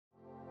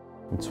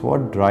It's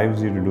what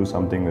drives you to do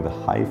something with a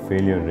high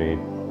failure rate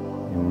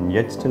and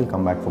yet still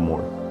come back for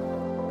more.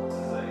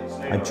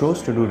 I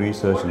chose to do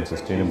research in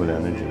sustainable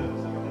energy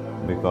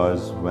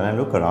because when I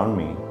look around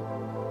me,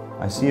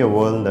 I see a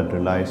world that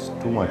relies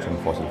too much on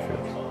fossil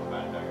fuels,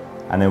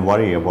 and I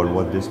worry about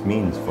what this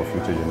means for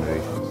future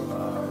generations.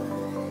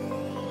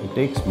 It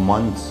takes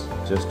months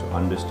just to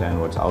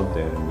understand what's out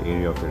there in the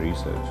area of your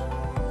research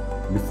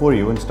before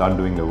you even start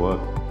doing the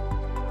work.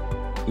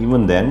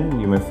 Even then,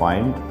 you may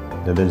find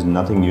that there's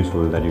nothing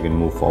useful that you can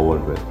move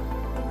forward with.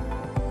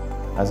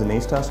 As an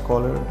A-star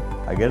scholar,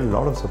 I get a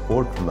lot of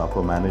support from the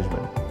upper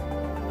management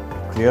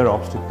to clear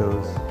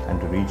obstacles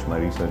and to reach my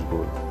research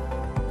goals.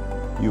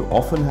 You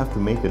often have to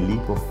make a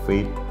leap of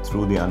faith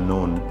through the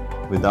unknown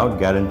without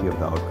guarantee of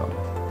the outcome.